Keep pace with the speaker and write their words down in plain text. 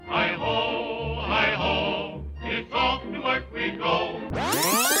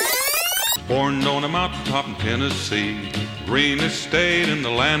Born on a mountaintop in Tennessee, greenest state in the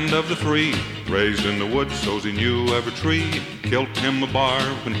land of the free. Raised in the woods so's he knew every tree. Killed him a bar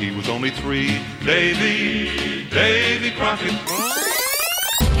when he was only 3. Davy Crockett.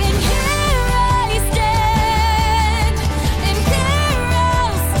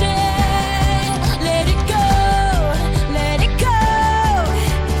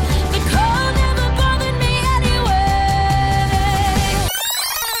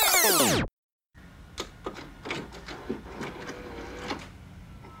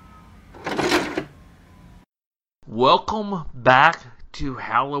 Welcome back to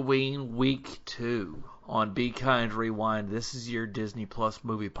Halloween Week 2 on Be Kind Rewind. This is your Disney Plus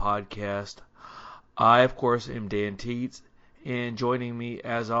movie podcast. I, of course, am Dan Teets, and joining me,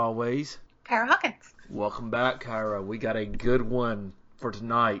 as always, Kyra Hawkins. Welcome back, Kyra. We got a good one for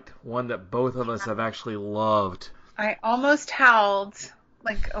tonight, one that both of us have actually loved. I almost howled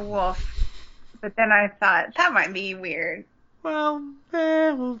like a wolf, but then I thought that might be weird.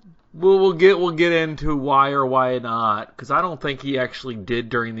 We'll get into why or why not, because I don't think he actually did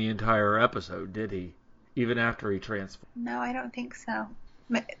during the entire episode, did he? Even after he transformed. No, I don't think so.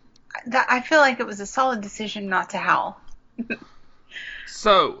 I feel like it was a solid decision not to howl.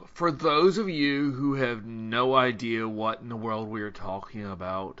 So, for those of you who have no idea what in the world we are talking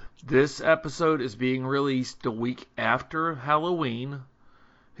about, this episode is being released the week after Halloween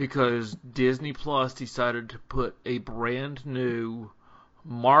because Disney Plus decided to put a brand new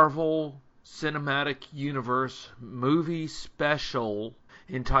Marvel Cinematic Universe movie special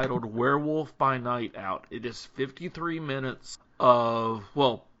entitled Werewolf by Night out. It is 51 minutes of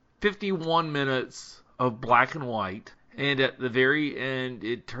black and white, and at the very end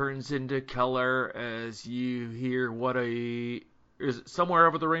it turns into color as you hear is it Somewhere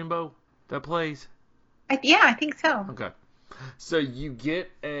Over the Rainbow that plays? Yeah, I think so. Okay. So you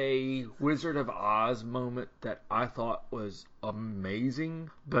get a Wizard of Oz moment that I thought was amazing,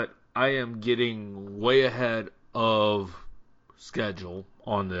 but I am getting way ahead of schedule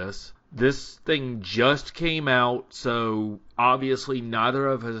on this. This thing just came out, so obviously neither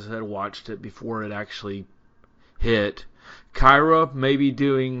of us had watched it before it actually hit. Kyra may be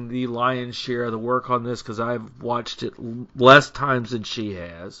doing the lion's share of the work on this because I've watched it less times than she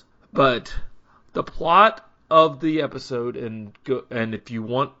has. But the plot of the episode, and if you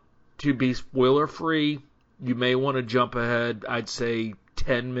want to be spoiler free, you may want to jump ahead. I'd say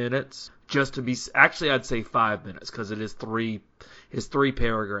 10 minutes, just to be. Actually, I'd say 5 minutes because it is three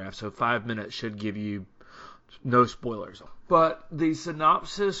paragraphs, so 5 minutes should give you no spoilers. But the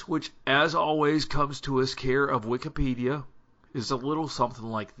synopsis, which as always comes to us care of Wikipedia, is a little something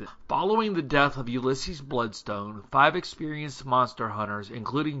like this. Following the death of Ulysses Bloodstone, 5 experienced monster hunters,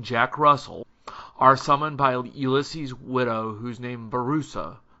 including Jack Russell, are summoned by Ulysses' widow, who's named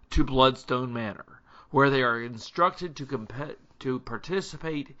Verussa, to Bloodstone Manor, where they are instructed to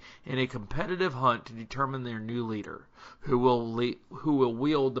participate in a competitive hunt to determine their new leader, who will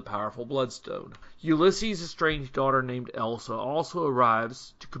wield the powerful Bloodstone. Ulysses' estranged daughter named Elsa also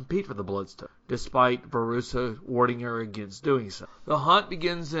arrives to compete for the Bloodstone, despite Verussa warning her against doing so. The hunt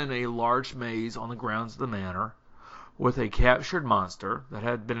begins in a large maze on the grounds of the manor, with a captured monster that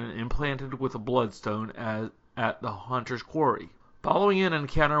had been implanted with a bloodstone at the hunter's quarry. Following an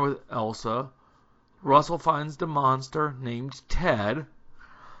encounter with Elsa, Russell finds the monster named Ted,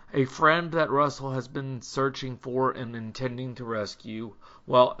 a friend that Russell has been searching for and intending to rescue,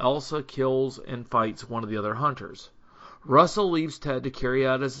 while Elsa kills and fights one of the other hunters. Russell leaves Ted to carry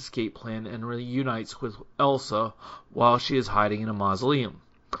out his escape plan and reunites with Elsa while she is hiding in a mausoleum.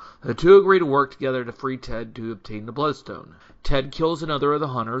 The two agree to work together to free Ted to obtain the Bloodstone. Ted kills another of the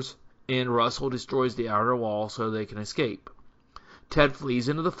hunters, and Russell destroys the outer wall so they can escape. Ted flees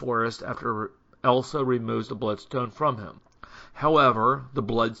into the forest after Elsa removes the Bloodstone from him. However, the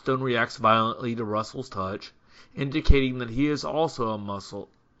Bloodstone reacts violently to Russell's touch, indicating that he is also a monster,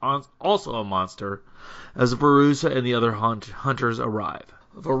 as Verussa and the other hunters arrive.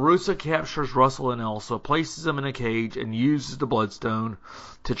 Verussa captures Russell and Elsa, places them in a cage, and uses the Bloodstone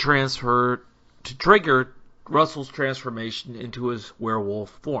to trigger Russell's transformation into his werewolf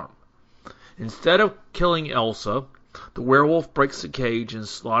form. Instead of killing Elsa, the werewolf breaks the cage and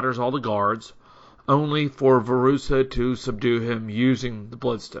slaughters all the guards, only for Verussa to subdue him using the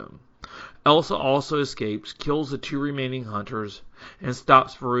Bloodstone. Elsa also escapes, kills the 2 remaining hunters, and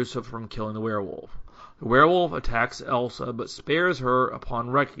stops Verussa from killing the werewolf. The werewolf attacks Elsa, but spares her upon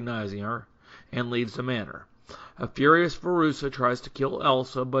recognizing her, and leaves the manor. A furious Verussa tries to kill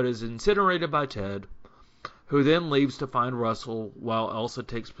Elsa, but is incinerated by Ted, who then leaves to find Russell while Elsa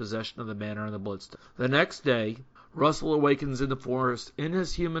takes possession of the manor and the Bloodstone. The next day, Russell awakens in the forest in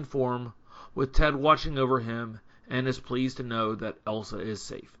his human form, with Ted watching over him and is pleased to know that Elsa is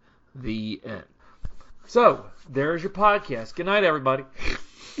safe. The end. So, there's your podcast. Good night, everybody.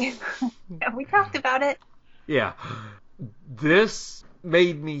 We talked about it. Yeah. This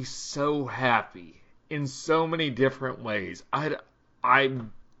made me so happy in so many different ways. I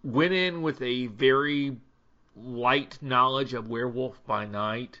went in with a very light knowledge of Werewolf by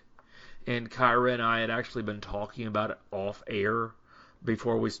Night, and Kyra and I had actually been talking about it off air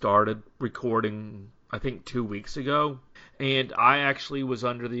before we started recording, I think 2 weeks ago. And I actually was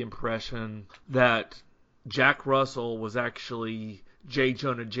under the impression that Jack Russell was actually J.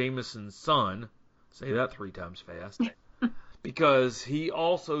 Jonah Jameson's son. Say that 3 times fast. Because he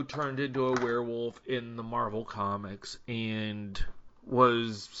also turned into a werewolf in the Marvel Comics and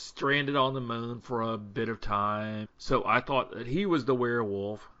was stranded on the moon for a bit of time. So I thought that he was the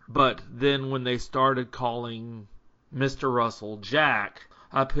werewolf. But then when they started calling Mr. Russell Jack,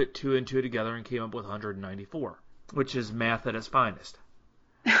 I put 2 and 2 together and came up with 194, which is math at its finest.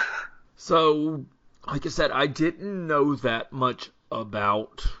 So, like I said, I didn't know that much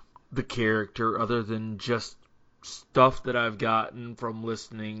about the character other than just stuff that I've gotten from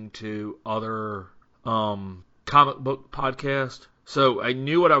listening to other comic book podcasts. So I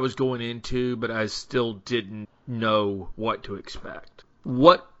knew what I was going into, but I still didn't know what to expect.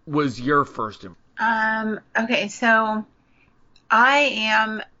 What was your first impression? Okay, so I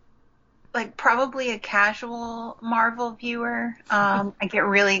am probably a casual Marvel viewer. I get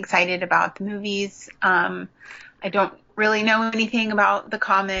really excited about the movies. I don't really know anything about the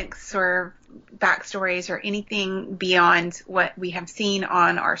comics or backstories or anything beyond what we have seen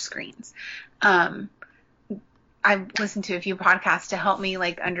on our screens. I've listened to a few podcasts to help me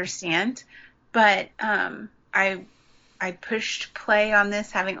understand, but I pushed play on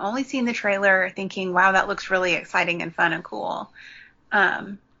this having only seen the trailer, thinking, wow, that looks really exciting and fun and cool.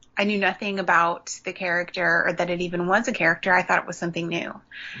 I knew nothing about the character or that it even was a character. I thought it was something new.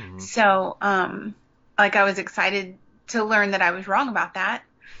 Mm-hmm. So, I was excited to learn that I was wrong about that.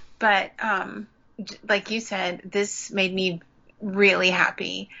 But, like you said, this made me really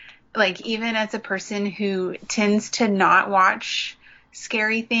happy. Even as a person who tends to not watch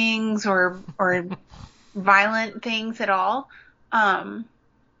scary things or violent things at all,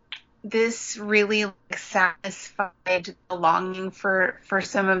 this really satisfied the longing for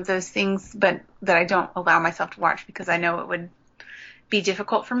some of those things, but that I don't allow myself to watch because I know it would be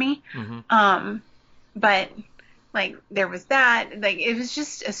difficult for me. Mm-hmm. But there was that, it was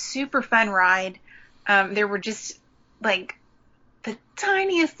just a super fun ride. There were just the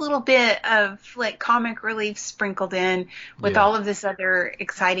tiniest little bit of comic relief sprinkled in with all of this other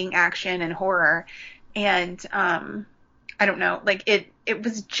exciting action and horror. And, I don't know, it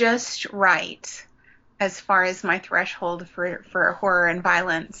was just right as far as my threshold for horror and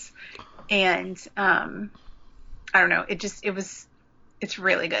violence. And, I don't know, it's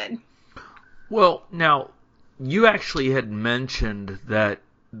really good. Well, now, you actually had mentioned that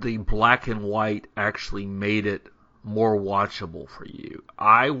the black and white actually made it more watchable for you.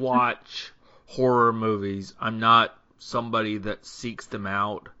 I watch horror movies. I'm not somebody that seeks them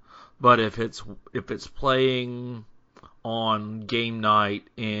out, but if it's playing on game night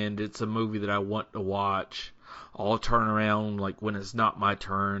and it's a movie that I want to watch, I'll turn around when it's not my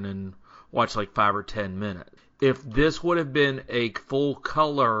turn and watch 5 or 10 minutes. If this would have been a full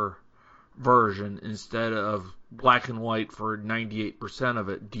color version instead of black and white for 98% of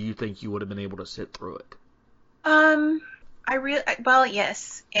it, do you think you would have been able to sit through it? Well,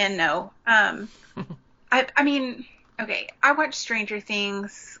 yes and no. I mean, okay, I watch Stranger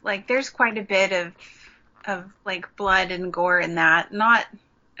Things. There's quite a bit of blood and gore in that. Not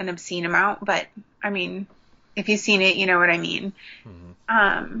an obscene amount, but I mean, if you've seen it, you know what I mean.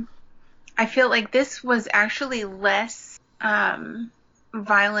 Mm-hmm. I feel like this was actually less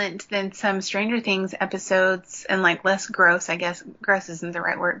violent than some Stranger Things episodes and less gross, I guess. Gross isn't the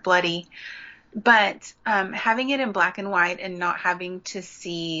right word, bloody. But having it in black and white and not having to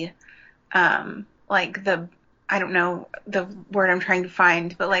see I don't know the word I'm trying to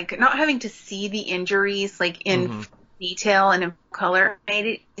find, but not having to see the injuries in mm-hmm. detail and in color made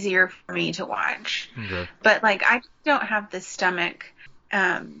it easier for me to watch. Okay. But I just don't have the stomach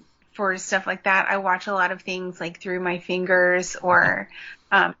for stuff like that. I watch a lot of things through my fingers or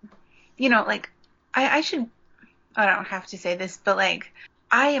I don't have to say this, but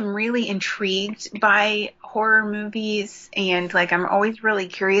I am really intrigued by horror movies and I'm always really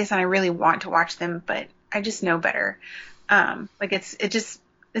curious and I really want to watch them, but I just know better.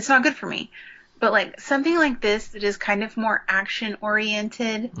 It's not good for me. But something like this that is kind of more action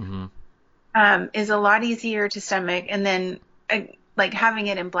oriented mm-hmm. Is a lot easier to stomach. And then like having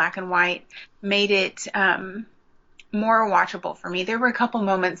it in black and white made it more watchable for me. There were a couple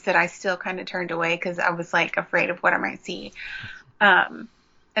moments that I still kind of turned away because I was like afraid of what I might see. And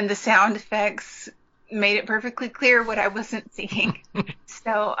the sound effects made it perfectly clear what I wasn't seeing.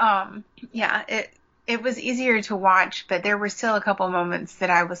 So, yeah, it was easier to watch, but there were still a couple moments that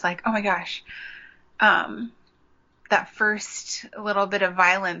I was like, oh my gosh, that first little bit of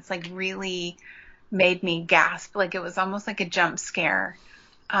violence like really made me gasp. Like it was almost like a jump scare,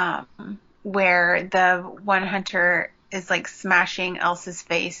 where the one hunter is like smashing Elsa's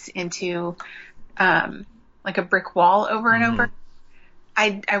face into like a brick wall over and over. I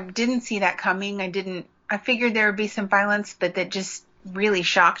didn't see that coming. I figured there would be some violence, but that just really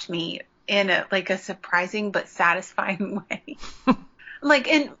shocked me in a surprising but satisfying way.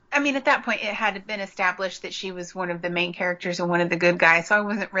 At that point, it had been established that she was one of the main characters and one of the good guys, so I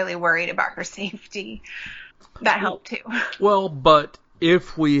wasn't really worried about her safety. That helped too. Well, but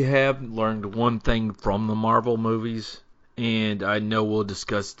if we have learned one thing from the Marvel movies, and I know we'll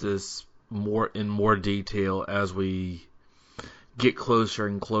discuss this in more detail as we get closer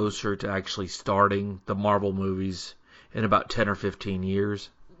and closer to actually starting the Marvel movies in about 10 or 15 years,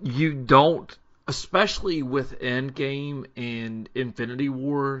 you don't, especially with Endgame and Infinity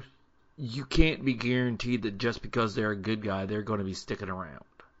War, you can't be guaranteed that just because they're a good guy, they're going to be sticking around.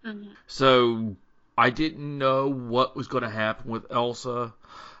 Mm-hmm. So I didn't know what was going to happen with Elsa.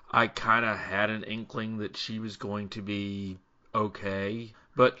 I kind of had an inkling that she was going to be okay,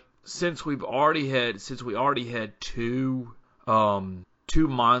 but since we already had two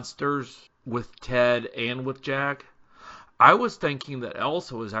monsters with Ted and with Jack, I was thinking that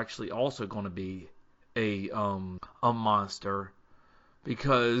Elsa was actually also going to be a monster,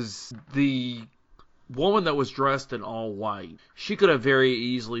 because the woman that was dressed in all white, she could have very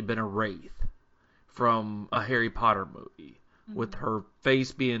easily been a wraith from a Harry Potter movie, with her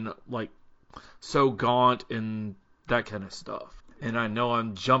face being like so gaunt and that kind of stuff. And I know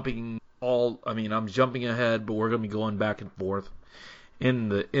I'm jumping ahead, but we're going to be going back and forth in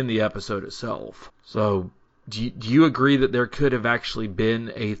the episode itself. So do you agree that there could have actually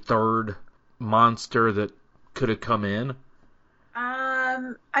been a third monster that could have come in?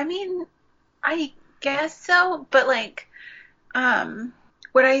 I guess so, but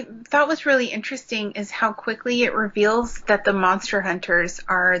what I thought was really interesting is how quickly it reveals that the monster hunters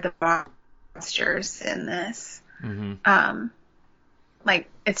are the monsters in this. Mm-hmm.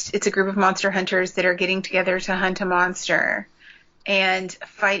 It's a group of monster hunters that are getting together to hunt a monster and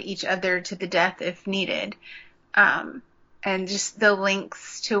fight each other to the death if needed. And just the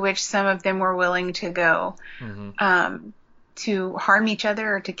lengths to which some of them were willing to go, mm-hmm. To harm each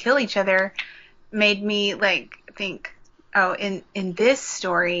other or to kill each other made me think, oh, in this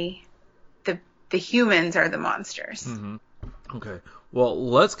story, the humans are the monsters. Mm-hmm. Okay. Well,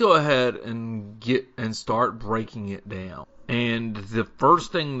 let's go ahead and start breaking it down. And the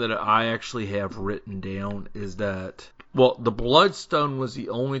first thing that I actually have written down is that, well, the Bloodstone was the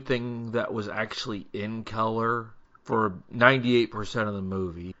only thing that was actually in color for 98% of the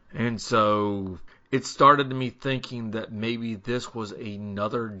movie. And so it started me thinking that maybe this was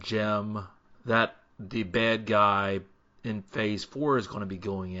another gem that the bad guy in Phase 4 is going to be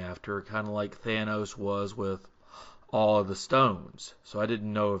going after, kind of like Thanos was with all of the stones. So I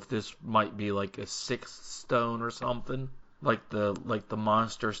didn't know if this might be like a sixth stone or something, like the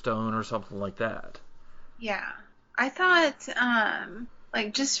Monster Stone or something like that. Yeah, I thought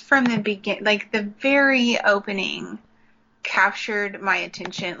just from the beginning, the very opening captured my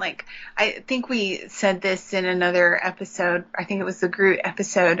attention. I think we said this in another episode, I think it was the Groot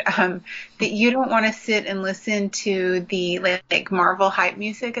episode, that you don't want to sit and listen to the Marvel hype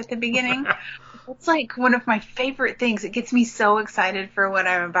music at the beginning. It's one of my favorite things. It gets me so excited for what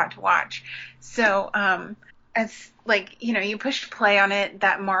I'm about to watch. So as you push play on it,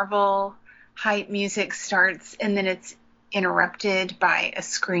 that Marvel hype music starts, and then it's interrupted by a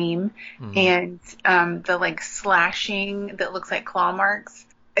scream, mm-hmm. and the slashing that looks like claw marks.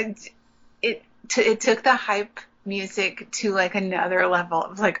 It took the hype music to another level.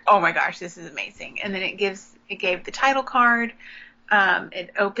 It was oh my gosh, this is amazing. And then it gave the title card.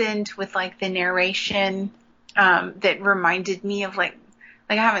 It opened with the narration that reminded me of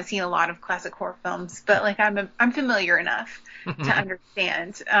I haven't seen a lot of classic horror films, but I'm familiar enough to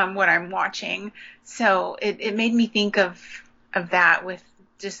understand what I'm watching. So it made me think of that, with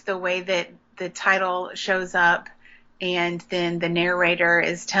just the way that the title shows up, and then the narrator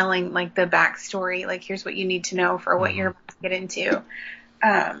is telling the backstory, here's what you need to know for what you're about to get into.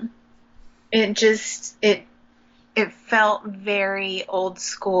 It felt very old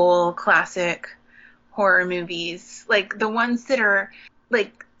school classic horror movies, like the ones that are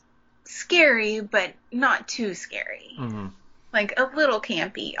like scary but not too scary. Mm-hmm. Like a little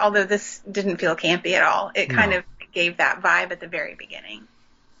campy, although this didn't feel campy at all. It kind of gave that vibe at the very beginning.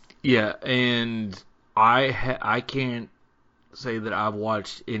 Yeah, and I can't say that I've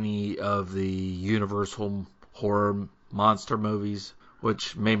watched any of the Universal horror monster movies,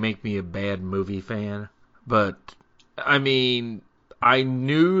 which may make me a bad movie fan. But, I mean, I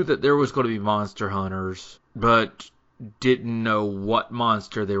knew that there was going to be monster hunters, but didn't know what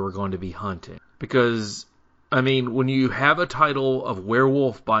monster they were going to be hunting. Because, I mean, when you have a title of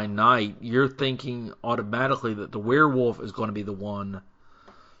Werewolf by Night, you're thinking automatically that the werewolf is going to be the one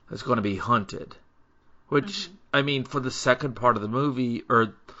that's going to be hunted. Which, I mean, for the second part of the movie,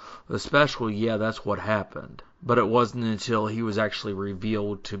 or the special, yeah, that's what happened. But it wasn't until he was actually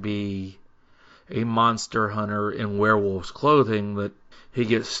revealed to be a monster hunter in werewolf's clothing that he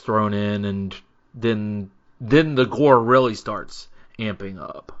gets thrown in, and then the gore really starts amping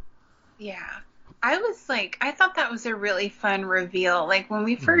up. Yeah. I thought that was a really fun reveal. Like, when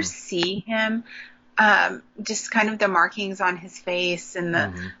we first see him, just kind of the markings on his face and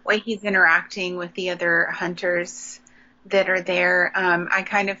the way he's interacting with the other hunters that are there, I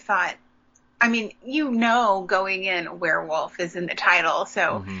kind of thought, I mean, going in, werewolf is in the title,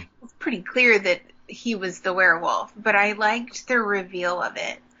 so it's pretty clear that he was the werewolf. But I liked the reveal of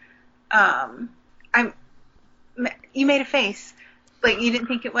it. You made a face, like you didn't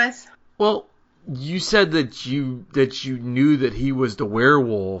think it was. Well, you said that you knew that he was the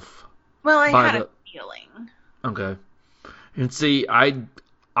werewolf. Well, I had a feeling. Okay, and see,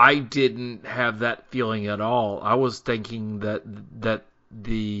 I didn't have that feeling at all. I was thinking that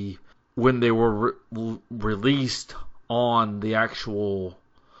when they were released on the actual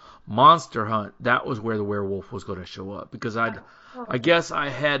monster hunt, that was where the werewolf was going to show up. Because I guess I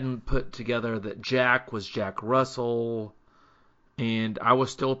hadn't put together that Jack was Jack Russell, and I was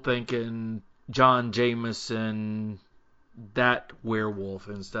still thinking John Jameson, that werewolf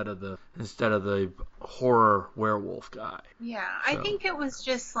instead of the horror werewolf guy. Yeah, so. I think it was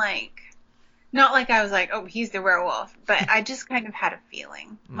just like, not like I was like, oh, he's the werewolf, but I just kind of had a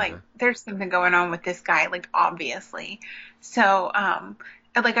feeling like there's something going on with this guy, like obviously. So,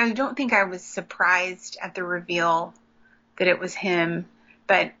 like I don't think I was surprised at the reveal that it was him,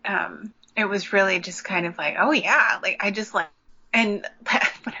 but it was really just kind of like, oh yeah, like I just like. And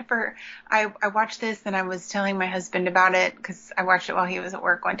whenever I watched this, and I was telling my husband about it because I watched it while he was at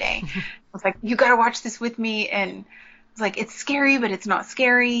work one day. I was like, "You got to watch this with me." And I was like, "It's scary, but it's not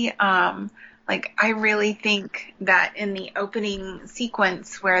scary." Like I really think that in the opening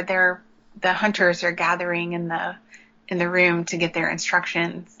sequence where the hunters are gathering in the room to get their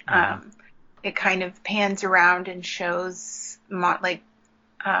instructions, it kind of pans around and shows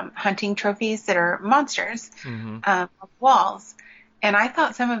hunting trophies that are monsters on walls. And I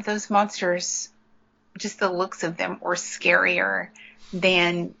thought some of those monsters, just the looks of them, were scarier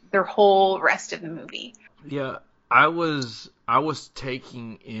than their whole rest of the movie. Yeah, I was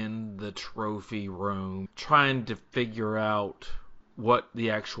taking in the trophy room, trying to figure out what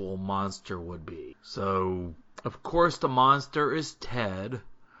the actual monster would be. So, of course, the monster is Ted,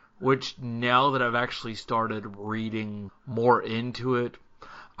 which now that I've actually started reading more into it,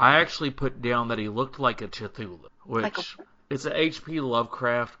 I actually put down that he looked like a Cthulhu, which it's an H.P.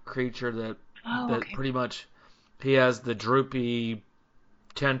 Lovecraft creature that pretty much, he has the droopy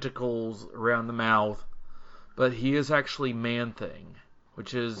tentacles around the mouth, but he is actually Man-Thing,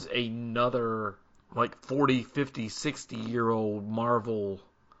 which is another like 40, 50, 60-year-old Marvel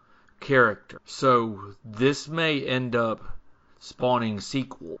character. So this may end up spawning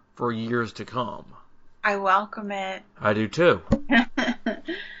sequel for years to come. I welcome it. I do too.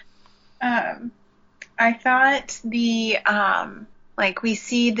 I thought we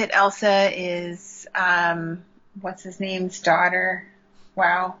see that Elsa is, what's his name's daughter?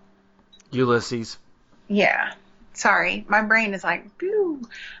 Wow. Ulysses. Yeah. Sorry. My brain is like, boo.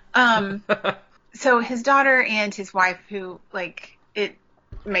 So his daughter and his wife, who, like, it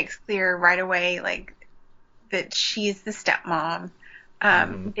makes clear right away, like, that she's the stepmom.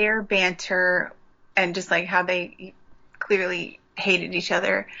 Their banter and just, like, how they clearly hated each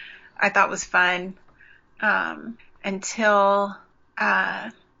other, I thought was fun. Until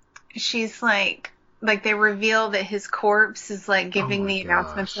she's like they reveal that his corpse is like giving the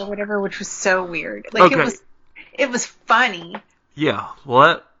announcements or whatever, which was so weird. Like it was funny. Yeah,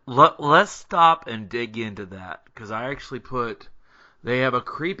 let's stop and dig into that, because I actually they have a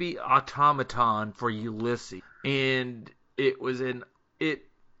creepy automaton for Ulysses, and it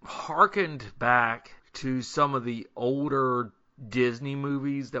harkened back to some of the older Disney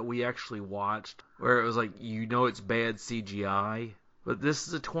movies that we actually watched, where it was like, it's bad CGI. But this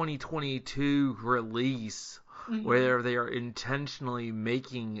is a 2022 release where they are intentionally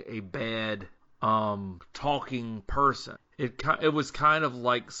making a bad talking person. It was kind of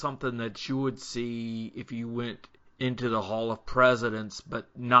like something that you would see if you went into the Hall of Presidents, but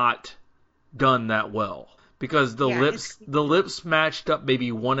not done that well. Because the lips matched up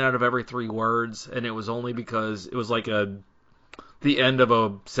maybe 1 out of every 3 words, and it was only because it was like the end of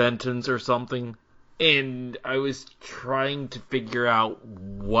a sentence or something. And I was trying to figure out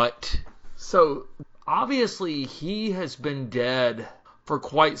what. So, obviously, he has been dead for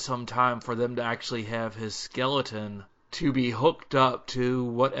quite some time for them to actually have his skeleton to be hooked up to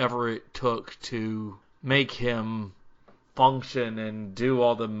whatever it took to make him function and do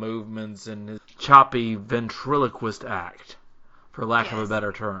all the movements and his choppy ventriloquist act, for lack of a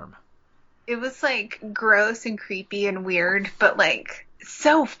better term. It was like gross and creepy and weird, but like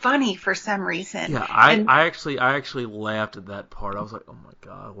so funny for some reason. Yeah, I actually laughed at that part. I was like, oh my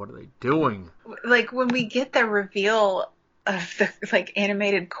god, what are they doing? Like when we get the reveal of the like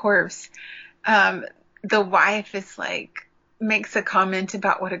animated corpse, the wife is like makes a comment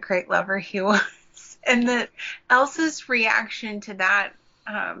about what a great lover he was. And Elsa's reaction to that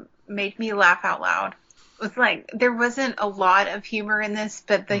made me laugh out loud. It was like there wasn't a lot of humor in this,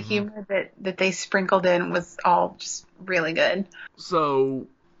 but the humor that they sprinkled in was all just really good. So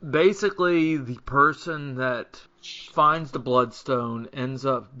basically, the person that finds the Bloodstone ends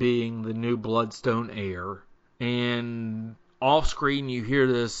up being the new Bloodstone heir. And off screen, you hear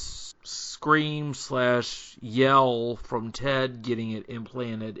this scream/yell from Ted getting it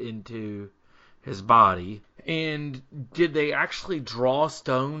implanted into his body. And did they actually draw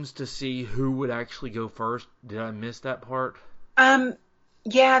stones to see who would actually go first? Did I miss that part?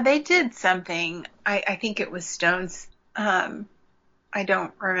 Yeah, they did something. I think it was stones. I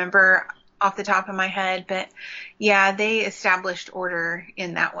don't remember off the top of my head, but yeah, they established order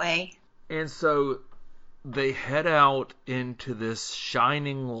in that way. And so they head out into this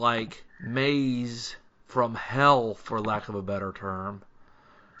shining like maze from hell, for lack of a better term.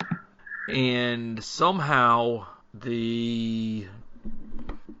 And somehow I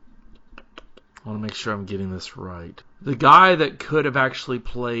want to make sure I'm getting this right. The guy that could have actually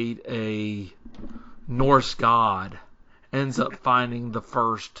played a Norse god ends up finding the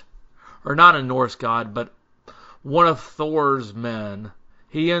first, or not a Norse god, but one of Thor's men.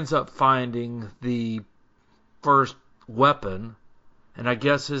 He ends up finding the first weapon, and I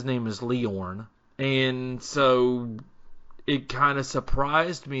guess his name is Leorn. And so it kind of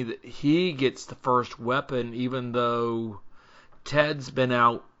surprised me that he gets the first weapon, even though Ted's been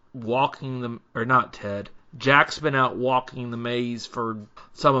out walking Jack's been out walking the maze for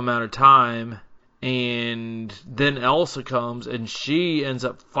some amount of time, and then Elsa comes and she ends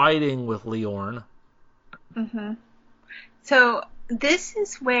up fighting with Leorn. So this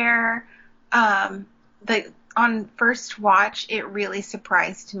is where on first watch it really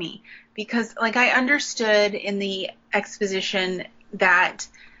surprised me, because like I understood in the exposition that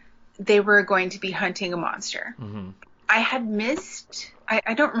they were going to be hunting a monster. I had missed,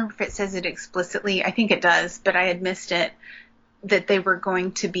 I don't remember if it says it explicitly, I think it does, but I had missed it, that they were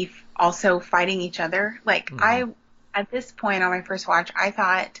going to be also fighting each other. Like at this point on my first watch, I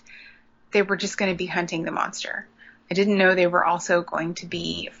thought they were just going to be hunting the monster. I didn't know they were also going to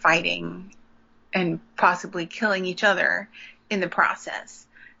be fighting and possibly killing each other in the process.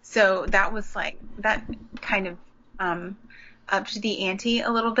 So that was like, that kind of upped the ante a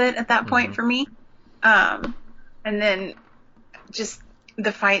little bit at that point for me. And then just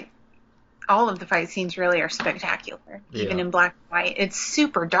the fight, all of the fight scenes really are spectacular, even in black and white. It's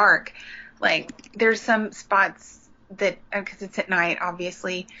super dark. Like there's some spots that, because it's at night,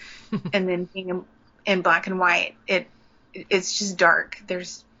 obviously, and then being in black and white, it's just dark.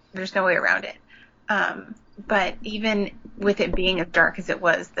 There's no way around it. But even with it being as dark as it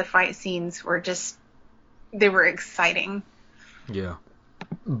was, the fight scenes were they were exciting. Yeah.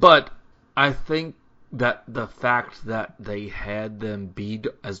 But I think that the fact that they had them be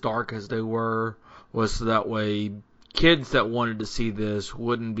as dark as they were was so that way kids that wanted to see this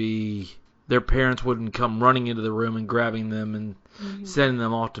their parents wouldn't come running into the room and grabbing them and sending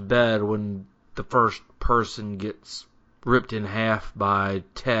them off to bed when the first person gets ripped in half by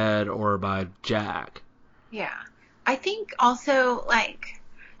Ted or by Jack. Yeah. I think also, like,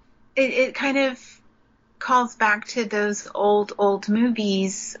 it kind of calls back to those old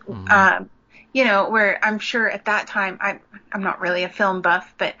movies, where I'm sure at that time, I'm not really a film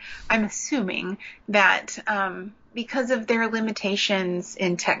buff, but I'm assuming that because of their limitations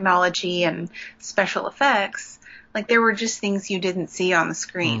in technology and special effects, Like, there were just things you didn't see on the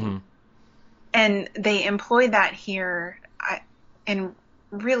screen. Mm-hmm. And they employed that here in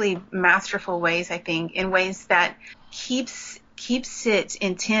really masterful ways, I think, in ways that keeps it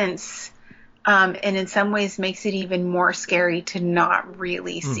intense, and in some ways makes it even more scary to not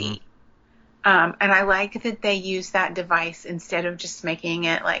really see. And I like that they use that device instead of just making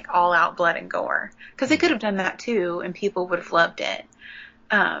it like all out blood and gore, because they could have done that too and people would have loved it.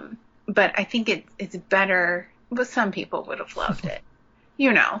 But I think it's better, but some people would have loved it.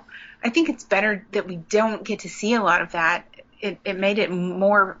 I think it's better that we don't get to see a lot of that. It made it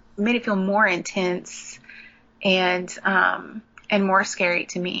feel more intense and more scary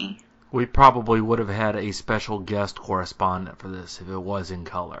to me. We probably would have had a special guest correspondent for this if it was in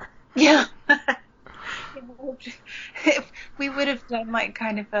color. Yeah. We would have done like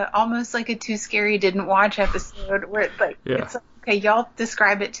kind of almost like a Too Scary Didn't Watch episode where it's like, it's like, okay, y'all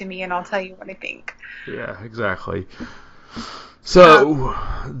describe it to me and I'll tell you what I think. Yeah, exactly. So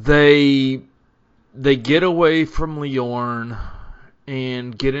they get away from Leorn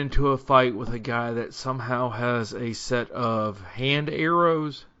and get into a fight with a guy that somehow has a set of hand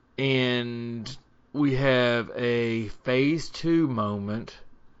arrows, and we have a Phase 2 moment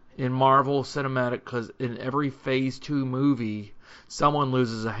in Marvel Cinematic, because in every Phase 2 movie, someone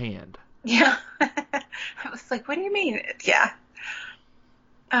loses a hand. Yeah. I was like, what do you mean? Yeah.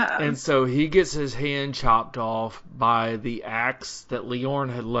 And so he gets his hand chopped off by the axe that Leorn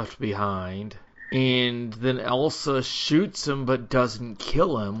had left behind. And then Elsa shoots him but doesn't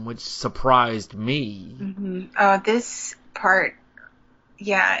kill him, which surprised me. Mm-hmm. Oh, this part,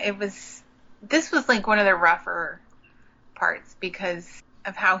 yeah, this was like one of the rougher parts because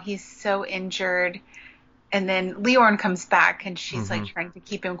of how he's so injured. And then Leorn comes back and she's like trying to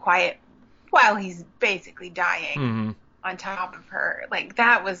keep him quiet while he's basically dying on top of her. Like,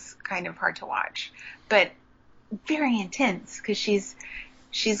 that was kind of hard to watch, but very intense because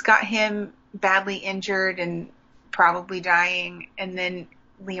she's got him badly injured and probably dying, and then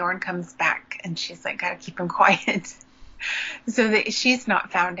Leorn comes back and she's like, gotta keep him quiet so that she's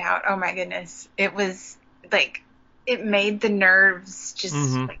not found out. Oh my goodness. It was like, it made the nerves just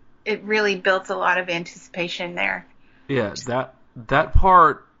like, it really built a lot of anticipation there. Yeah, that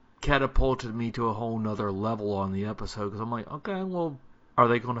part catapulted me to a whole nother level on the episode, because I'm like, okay, well, are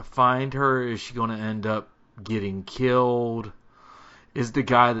they going to find her? Is she going to end up getting killed? Is the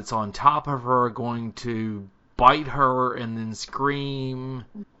guy that's on top of her going to bite her and then scream?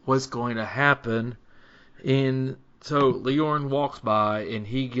 What's going to happen? And so Leorn walks by and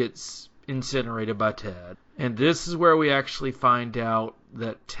he gets incinerated by Ted. And this is where we actually find out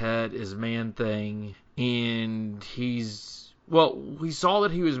that Ted is Man-Thing, and we saw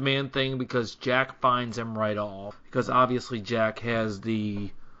that he was Man-Thing because Jack finds him right off. Because obviously Jack has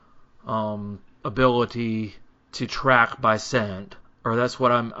the ability to track by scent. Or that's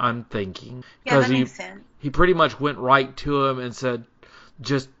what I'm thinking. Yeah, that makes sense. He pretty much went right to him and said,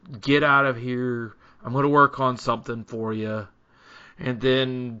 just get out of here. I'm going to work on something for you. And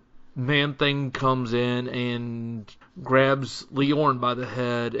then Man-Thing comes in and grabs Leorn by the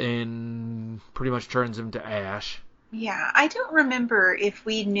head and pretty much turns him to ash. Yeah, I don't remember if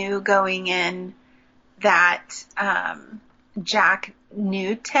we knew going in that Jack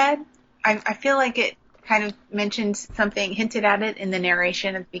knew Ted. I feel like it kind of mentioned something, hinted at it in the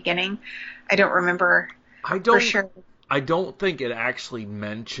narration at the beginning. I don't remember for sure. I don't think it actually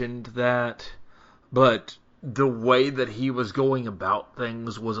mentioned that, but the way that he was going about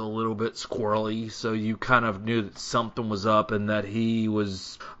things was a little bit squirrely, so you kind of knew that something was up and that he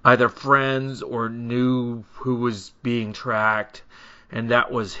was either friends or knew who was being tracked, and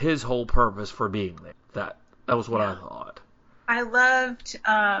that was his whole purpose for being there. That was what I thought. I loved,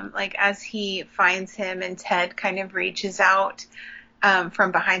 like, as he finds him and Ted kind of reaches out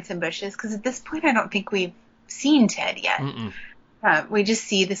from behind some bushes, because at this point I don't think we've seen Ted yet. We just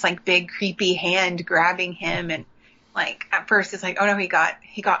see this, like, big creepy hand grabbing him, and, like, at first it's like, oh no, he got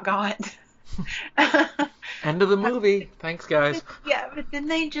got. End of the movie. Thanks, guys. Yeah, but then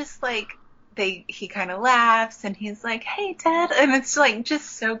they just, like, he kind of laughs and he's like, hey Ted, and it's like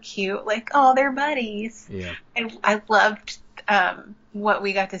just so cute, like, oh, they're buddies. Yeah. I loved what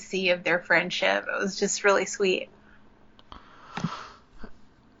we got to see of their friendship. It was just really sweet.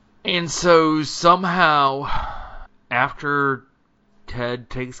 And so somehow, after Ted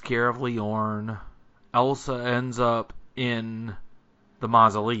takes care of Leorn, Elsa ends up in the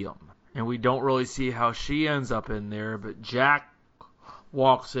mausoleum. And we don't really see how she ends up in there, but Jack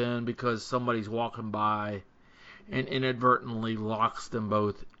walks in because somebody's walking by and inadvertently locks them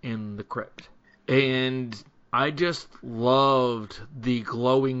both in the crypt. And I just loved the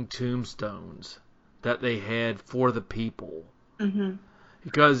glowing tombstones that they had for the people. Mm-hmm.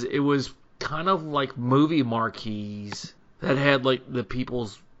 Because it was kind of like movie marquees that had like the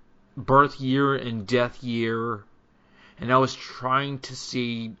people's birth year and death year. And I was trying to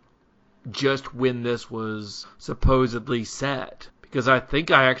see just when this was supposedly set. Because I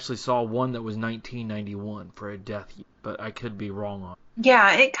think I actually saw one that was 1991 for a death year. But I could be wrong on it.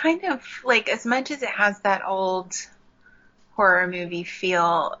 Yeah, it kind of, like, as much as it has that old horror movie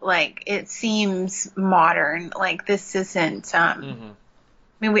feel, like, it seems modern. Like, this isn't, I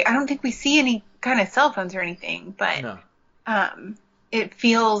mean, I don't think we see any kind of cell phones or anything, but No. It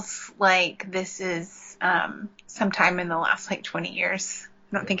feels like this is sometime in the last, like, 20 years.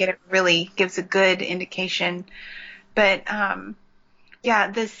 I don't think it really gives a good indication. But,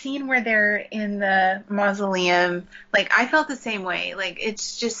 yeah, the scene where they're in the mausoleum, like, I felt the same way. Like,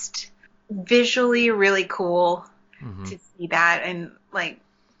 it's just visually really cool to see that. And, like,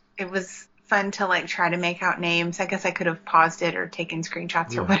 it was fun to, like, try to make out names. I guess I could have paused it or taken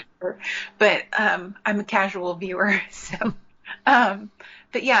screenshots or whatever. But I'm a casual viewer, so.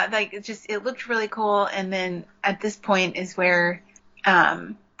 But yeah, like, it looked really cool. And then at this point is where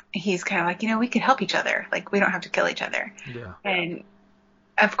he's kind of like, we could help each other. Like, we don't have to kill each other. Yeah. And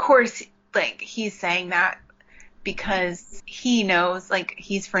of course, like, he's saying that because he knows, like,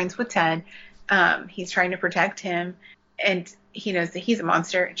 he's friends with Ted. He's trying to protect him, and he knows that he's a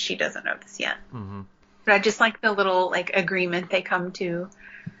monster, and she doesn't know this yet. Mm-hmm. But I just like the little, like, agreement they come to.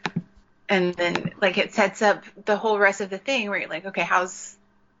 And then, like, it sets up the whole rest of the thing where you're like, okay, how's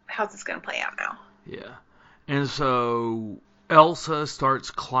this going to play out now? Yeah. And so Elsa starts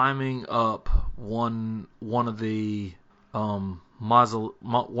climbing up one of the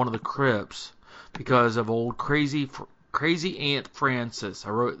one of the crypts because of old crazy Aunt Frances. I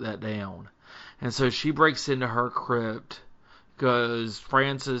wrote that down. And so she breaks into her crypt because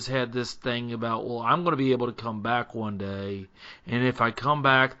Frances had this thing about, well, I'm going to be able to come back one day, and if I come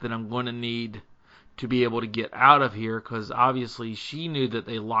back, then I'm going to need to be able to get out of here, because obviously she knew that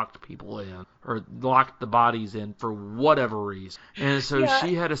they locked people in, or locked the bodies in for whatever reason. And so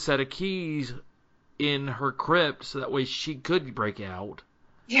she had a set of keys in her crypt so that way she could break out.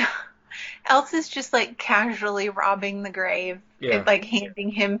 Yeah. Elsa's just, like, casually robbing the grave and, like, handing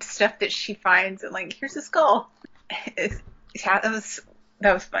him stuff that she finds and, like, here's a skull. That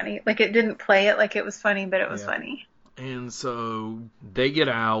was funny. Like, it didn't play it like it was funny, but it was funny. And so they get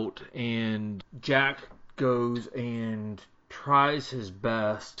out, and Jack goes and tries his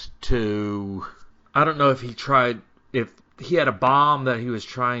best to, I don't know if he had a bomb that he was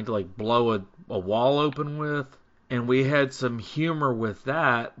trying to, like, blow a wall open with. And we had some humor with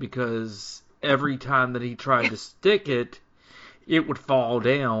that because every time that he tried to stick it, it would fall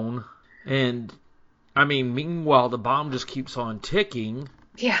down. And, I mean, meanwhile, the bomb just keeps on ticking.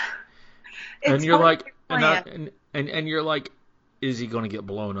 Yeah. And you're like, and you're like, is he going to get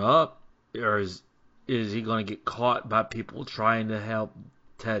blown up? Or is he going to get caught by people trying to help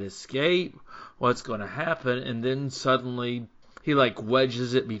Ted escape? What's going to happen? And then suddenly he, like,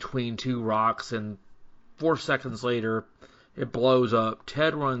 wedges it between two rocks, and 4 seconds later, it blows up.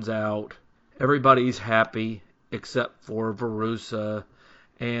 Ted runs out. Everybody's happy except for Verussa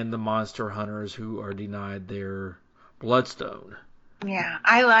and the monster hunters who are denied their bloodstone. Yeah,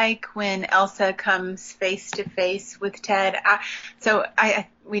 I like when Elsa comes face to face with Ted.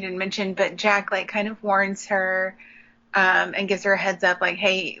 We didn't mention, but Jack, like, kind of warns her and gives her a heads up, like,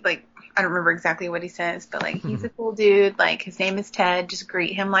 hey, like, I don't remember exactly what he says, but, like, he's a cool dude. Like, his name is Ted. Just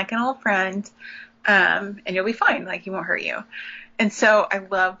greet him like an old friend. And you'll be fine. Like, he won't hurt you. And so I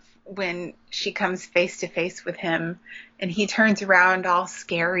love when she comes face to face with him and he turns around all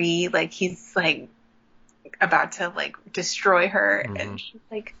scary, like he's, like, about to, like, destroy her. Mm-hmm. And she's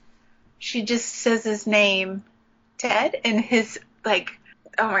like, she just says his name, Ted, and his, like,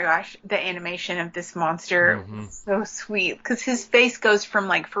 oh my gosh, the animation of this monster was so sweet because his face goes from,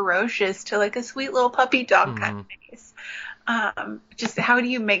 like, ferocious to, like, a sweet little puppy dog kind of face. Just how do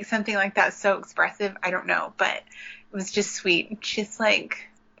you make something like that so expressive? I don't know, but it was just sweet. She's like,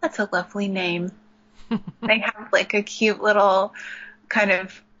 that's a lovely name. They have, like, a cute little kind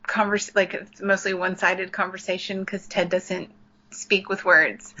of like, it's mostly one-sided conversation because Ted doesn't speak with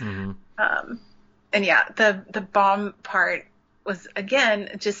words. Mm-hmm. And yeah, the bomb part was, again,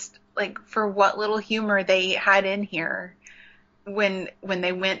 just, like, for what little humor they had in here. When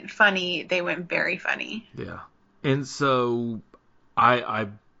they went funny, they went very funny. Yeah. And so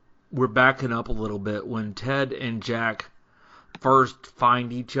we're backing up a little bit. When Ted and Jack first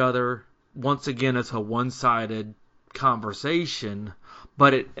find each other, once again, it's a one-sided conversation,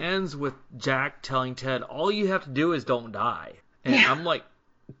 but it ends with Jack telling Ted, all you have to do is don't die. And I'm like,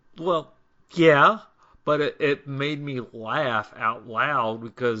 well, yeah. but it made me laugh out loud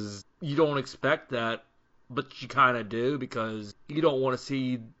because you don't expect that, but you kind of do because you don't want to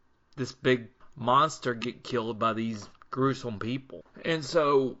see this big monster get killed by these gruesome people. And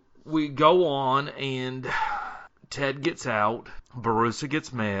so we go on, and Ted gets out. Verussa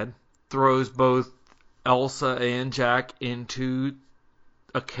gets mad, throws both Elsa and Jack into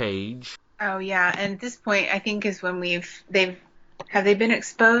a cage. Oh yeah, and at this point, I think is when have they been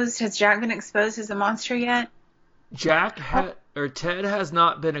exposed? Has Jack been exposed as a monster yet? Ted has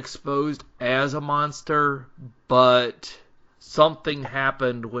not been exposed as a monster, but something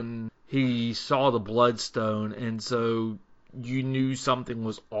happened when he saw the Bloodstone, and so you knew something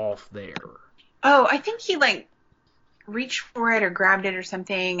was off there. Oh, I think he reached for it or grabbed it or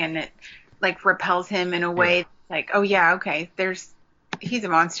something, and it repels him in a way oh yeah, okay, he's a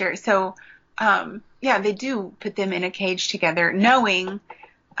monster. So yeah, they do put them in a cage together, knowing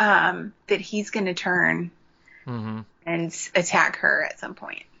that he's going to turn and attack her at some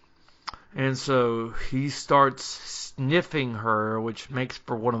point. And so he starts sniffing her, which makes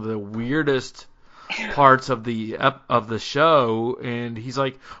for one of the weirdest parts of the show. And he's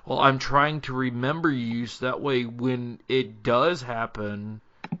like, well, I'm trying to remember you so that way when it does happen,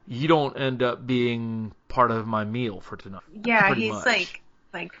 you don't end up being part of my meal for tonight. Yeah, he's much.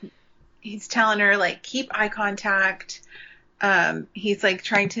 like he's telling her keep eye contact. He's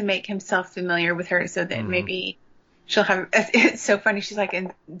trying to make himself familiar with her so that maybe she'll have. It's so funny. She's like,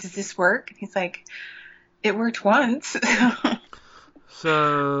 and does this work? And he's like, it worked once.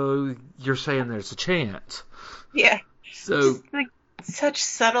 So you're saying there's a chance? Yeah. So just, such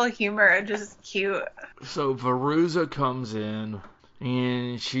subtle humor, just cute. So Verussa comes in,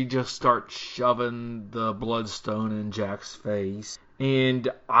 and she just starts shoving the Bloodstone in Jack's face. And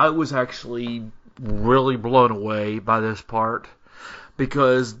I was actually really blown away by this part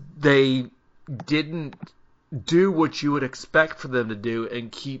because they didn't do what you would expect for them to do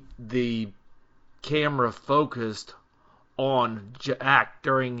and keep the camera focused on Jack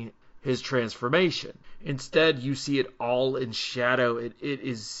during his transformation. Instead, you see it all in shadow.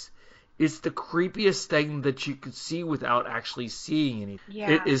 It's the creepiest thing that you could see without actually seeing anything. Yeah.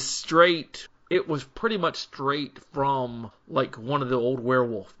 It is straight. It was pretty much straight from one of the old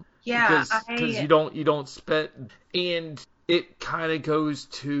Werewolf. Yeah, because you don't spend, and it kind of goes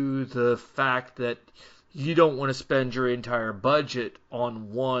to the fact that you don't want to spend your entire budget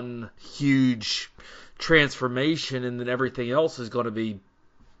on one huge transformation, and then everything else is going to be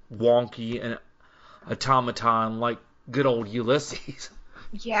wonky and automaton like good old Ulysses.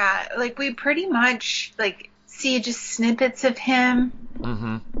 Yeah, we pretty much see just snippets of him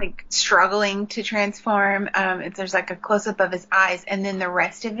struggling to transform. There's a close up of his eyes, and then the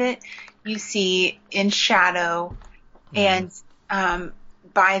rest of it you see in shadow, and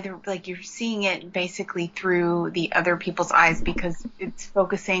by the you're seeing it basically through the other people's eyes because it's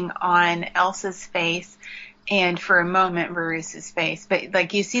focusing on Elsa's face and for a moment Verussa's face.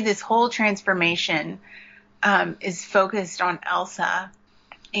 But you see this whole transformation is focused on Elsa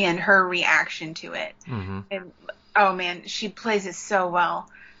and her reaction to it. And oh man, she plays it so well.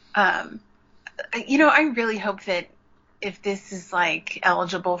 I really hope that if this is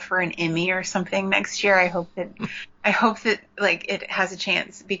eligible for an Emmy or something next year, I hope that it has a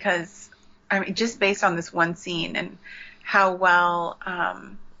chance because just based on this one scene and how well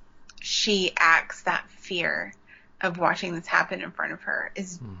she acts that fear of watching this happen in front of her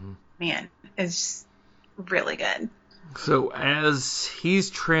is just really good. So as he's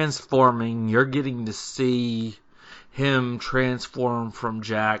transforming, you're getting to see him transform from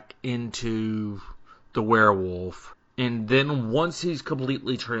Jack into the werewolf. And then once he's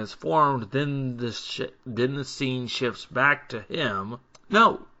completely transformed, then the scene shifts back to him.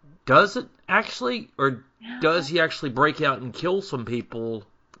 No, does it actually? Or does he actually break out and kill some people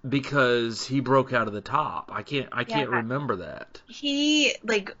because he broke out of the top? I can't remember that. He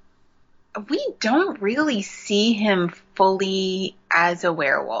we don't really see him fully as a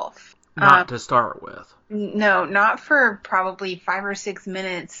werewolf. Not to start with. No, not for probably 5 or 6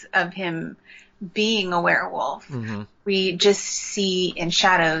 minutes of him being a werewolf. We just see in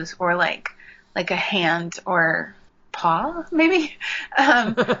shadows or like a hand or paw, maybe,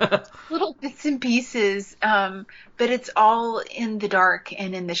 little bits and pieces. But it's all in the dark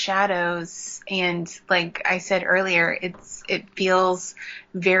and in the shadows. And like I said earlier, it feels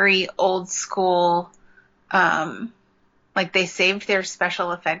very old school. Like they saved their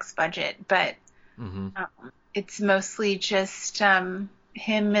special effects budget, but it's mostly just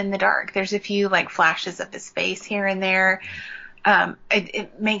him in the dark. There's a few flashes of his face here and there.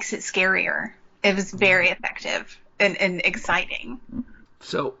 It makes it scarier. It was very effective and exciting.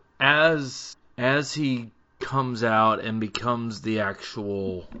 So as as he comes out and becomes the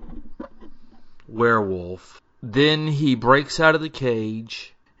actual werewolf, then he breaks out of the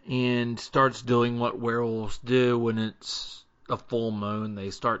cage and starts doing what werewolves do when it's a full moon.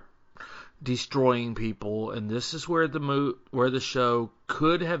 They start destroying people, and this is where the show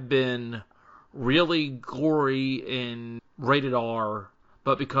could have been really gory and rated R,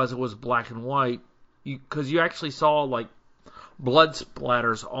 but because it was black and white, because you actually saw like blood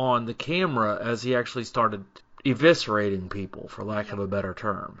splatters on the camera as he actually started eviscerating people, for lack of a better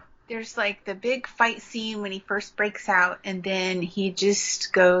term. There's like the big fight scene when he first breaks out, and then he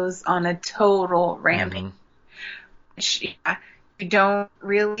just goes on a total rampage. You don't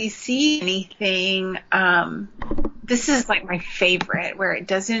really see anything. This is like my favorite, where it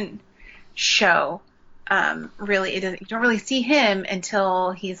doesn't show. Really, you don't really see him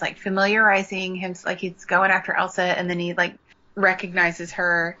until he's like familiarizing him, like he's going after Elsa, and then he like recognizes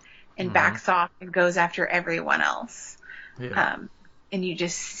her and backs off and goes after everyone else. Yeah. And you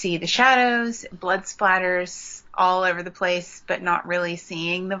just see the shadows, blood splatters all over the place, but not really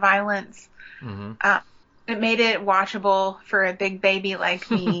seeing the violence. It made it watchable for a big baby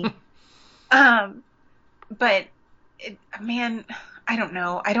like me. But man, I don't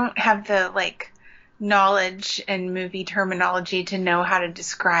know. I don't have the like knowledge and movie terminology to know how to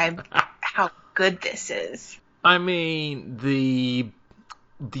describe how good this is. I mean, the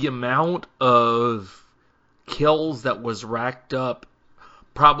amount of kills that was racked up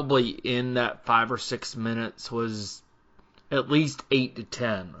probably in that 5 or 6 minutes was at least 8 to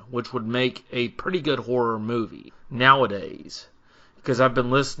 10, which would make a pretty good horror movie nowadays. Because I've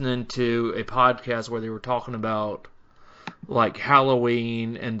been listening to a podcast where they were talking about like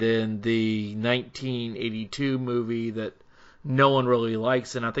Halloween and then the 1982 movie that no one really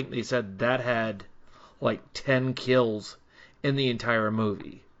likes, and I think they said that had like 10 kills in the entire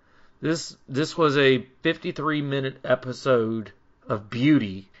movie. This was a 53-minute episode of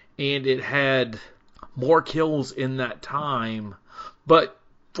beauty, and it had more kills in that time, but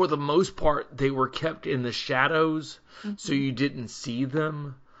for the most part they were kept in the shadows, so you didn't see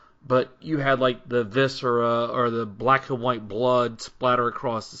them, but you had like the viscera or the black and white blood splatter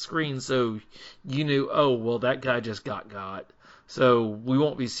across the screen, so you knew, oh well, that guy just got, so we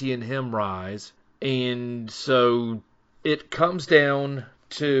won't be seeing him rise. And so it comes down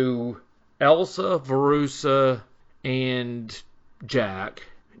to Elsa, Verussa, and Jack.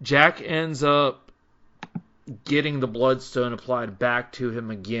 Jack ends up getting the Bloodstone applied back to him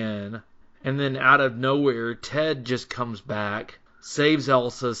again. And then out of nowhere, Ted just comes back, saves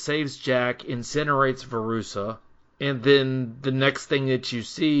Elsa, saves Jack, incinerates Verussa. And then the next thing that you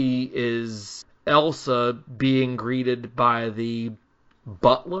see is Elsa being greeted by the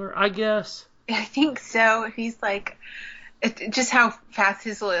butler, I guess? I think so. He's like, just how fast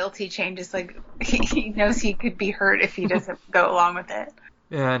his loyalty changes. Like, he knows he could be hurt if he doesn't go along with it.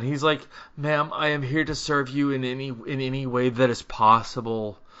 Yeah, and he's like, ma'am, I am here to serve you in any way that is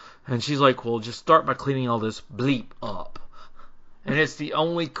possible. And she's like, well, just start by cleaning all this bleep up. And it's the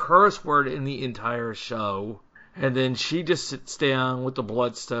only curse word in the entire show. And then she just sits down with the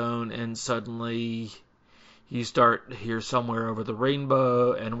Bloodstone, and suddenly you start to hear Somewhere Over the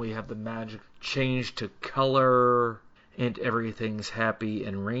Rainbow, and we have the magic change to color, and everything's happy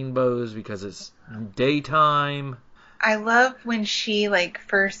and rainbows because it's daytime. I love when she like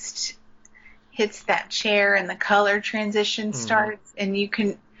first hits that chair and the color transition starts, and you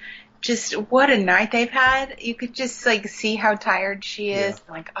can just, what a night they've had. You could just like see how tired she is.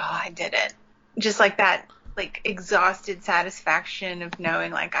 Yeah. Like, oh, I did it. Just like that, like exhausted satisfaction of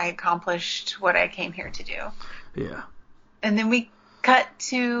knowing like I accomplished what I came here to do. Yeah. And then we cut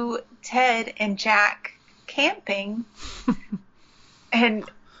to Ted and Jack camping. And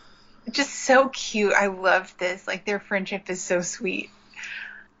just so cute. I love this. Like, their friendship is so sweet.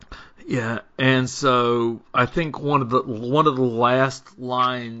 Yeah, and so I think one of the last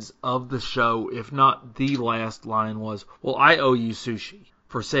lines of the show, if not the last line, was, well, I owe you sushi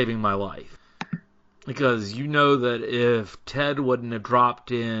for saving my life. Because you know that if Ted wouldn't have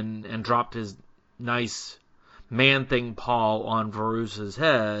dropped in and dropped his nice Man-Thing paw on Verussa's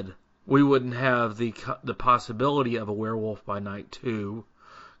head, we wouldn't have the possibility of a Werewolf by Night 2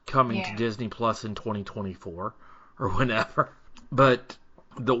 coming to Disney Plus in 2024 or whenever. But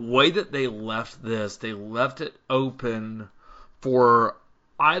the way that they left this, they left it open for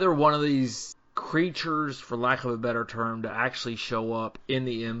either one of these creatures, for lack of a better term, to actually show up in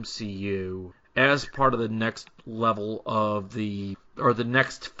the MCU as part of the next level of the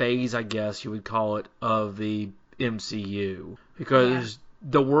next phase, I guess you would call it, of the MCU. Because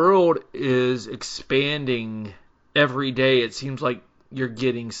the world is expanding every day. It seems like you're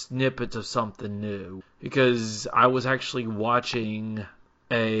getting snippets of something new. Because I was actually watching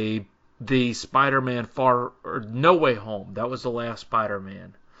the Spider-Man No Way Home. That was the last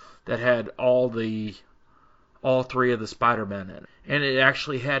Spider-Man that had all three of the Spider-Men in it. And it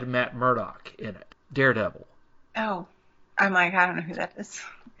actually had Matt Murdock in it. Daredevil. Oh, I'm like, I don't know who that is.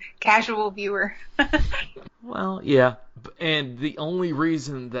 Casual viewer. Well, yeah. And the only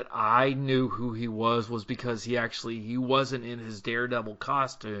reason that I knew who he was because he wasn't in his Daredevil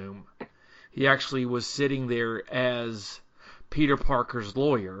costume. He actually was sitting there as Peter Parker's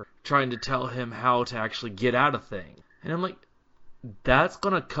lawyer, trying to tell him how to actually get out of things. And I'm like, that's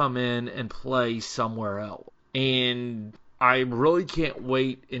going to come in and play somewhere else. And I really can't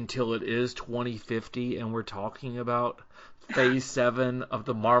wait until it is 2050 and we're talking about Phase 7 of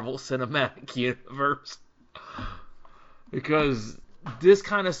the Marvel Cinematic Universe. Because this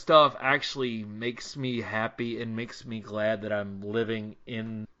kind of stuff actually makes me happy and makes me glad that I'm living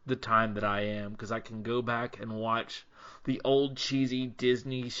in the time that I am. Because I can go back and watch the old cheesy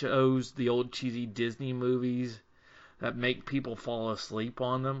Disney shows, the old cheesy Disney movies that make people fall asleep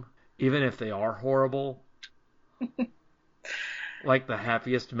on them, even if they are horrible. Like The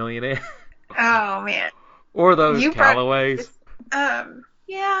Happiest Millionaire. Oh, man. Or those Callaways.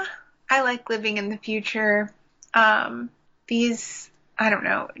 Yeah, I like living in the future. I don't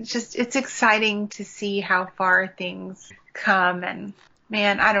know, it's exciting to see how far things come, and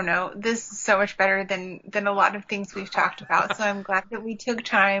man, I don't know, this is so much better than a lot of things we've talked about, so I'm glad that we took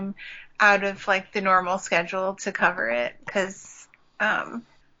time out of like the normal schedule to cover it, because I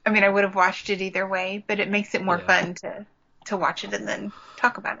would have watched it either way, but it makes it more fun to watch it and then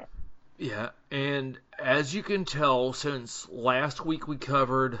talk about it. Yeah, and as you can tell, since last week we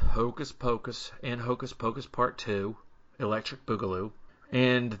covered Hocus Pocus and Hocus Pocus Part 2, Electric Boogaloo,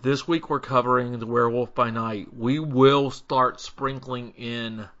 and this week we're covering The Werewolf by Night, we will start sprinkling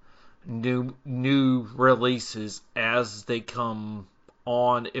in new releases as they come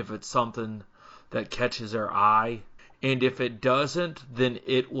on, if it's something that catches our eye. And if it doesn't, then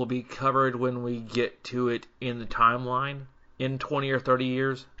it will be covered when we get to it in the timeline in 20 or 30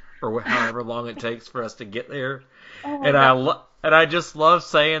 years. Or however long it takes for us to get there. Oh, and I just love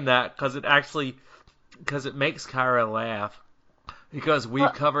saying that because it makes Kyra laugh. Because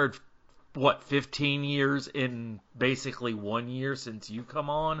we've covered, 15 years in basically 1 year since you come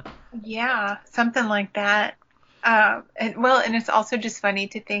on? Yeah, something like that. And it's also just funny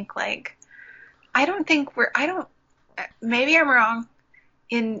to think, like, maybe I'm wrong.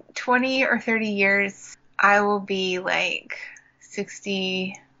 In 20 or 30 years, I will be like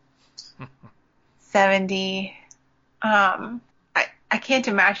 60... 70. I can't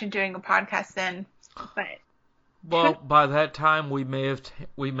imagine doing a podcast then, but well, by that time we may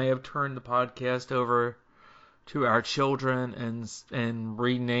have turned the podcast over to our children and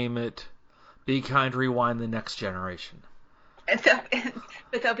rename it "Be Kind, Rewind: The Next Generation."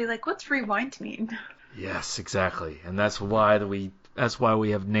 But they'll be like, "What's rewind mean?" Yes, exactly, and that's why we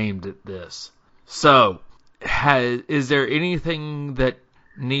have named it this. So, is there anything that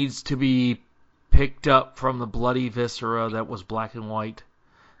needs to be picked up from the bloody viscera that was black and white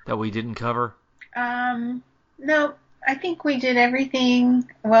that we didn't cover? No, I think we did everything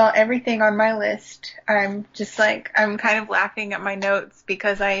on my list. I'm kind of laughing at my notes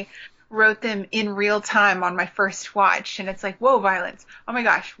because I wrote them in real time on my first watch, and it's like, whoa, violence. Oh my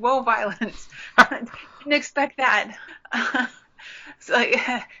gosh, whoa, violence. Didn't expect that.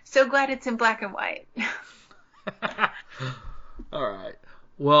 So glad it's in black and white. All right.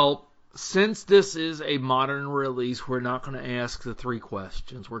 Well, since this is a modern release, we're not going to ask the 3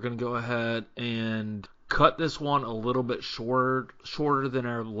 questions. We're going to go ahead and cut this one a little bit shorter than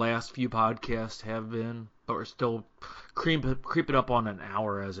our last few podcasts have been, but we're still creeping up on an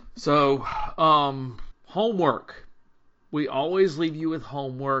hour as it. So, homework. We always leave you with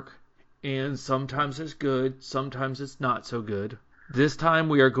homework, and sometimes it's good, sometimes it's not so good. This time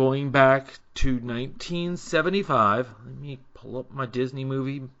we are going back to 1975. Let me pull up my Disney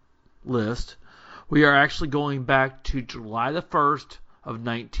movie list. We are actually going back to July the 1st of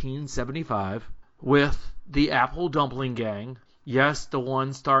 1975 with the Apple Dumpling Gang. Yes, the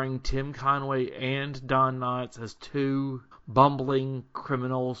one starring Tim Conway and Don Knotts as 2 bumbling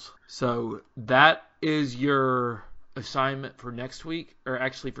criminals. So that is your assignment for next week, or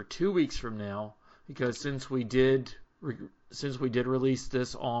actually for 2 weeks from now, because since we did release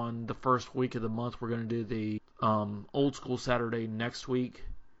this on the first week of the month, we're going to do the Old School Saturday next week,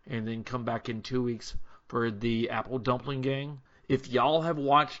 and then come back in 2 weeks for the Apple Dumpling Gang. If y'all have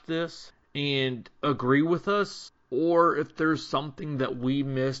watched this and agree with us, or if there's something that we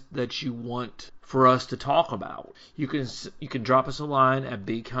missed that you want for us to talk about. You can drop us a line at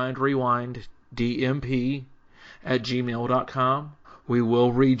bekindrewinddmp@gmail.com. We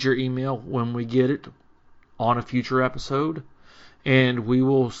will read your email when we get it on a future episode, and we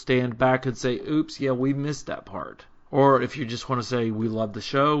will stand back and say, oops, yeah, we missed that part. Or if you just want to say, we love the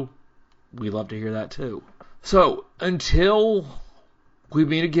show, we love to hear that too. So, until we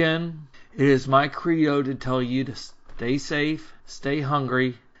meet again, it is my credo to tell you to stay safe, stay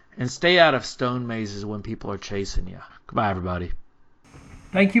hungry, and stay out of stone mazes when people are chasing you. Goodbye, everybody.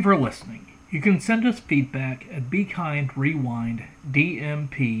 Thank you for listening. You can send us feedback at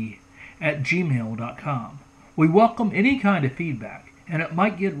bekindrewinddmp@gmail.com. We welcome any kind of feedback, and it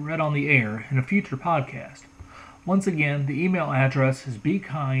might get read on the air in a future podcast. Once again, the email address is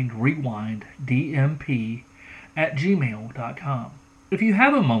bekindrewinddmp@gmail.com. If you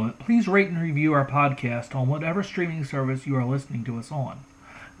have a moment, please rate and review our podcast on whatever streaming service you are listening to us on.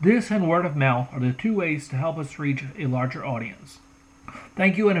 This and word of mouth are the two ways to help us reach a larger audience.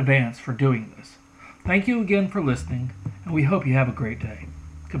 Thank you in advance for doing this. Thank you again for listening, and we hope you have a great day.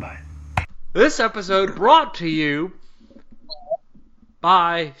 Goodbye. This episode brought to you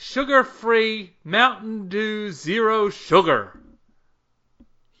by sugar-free Mountain Dew Zero Sugar.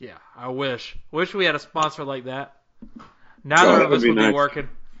 Yeah, I wish. Wish we had a sponsor like that. Neither of us would be working.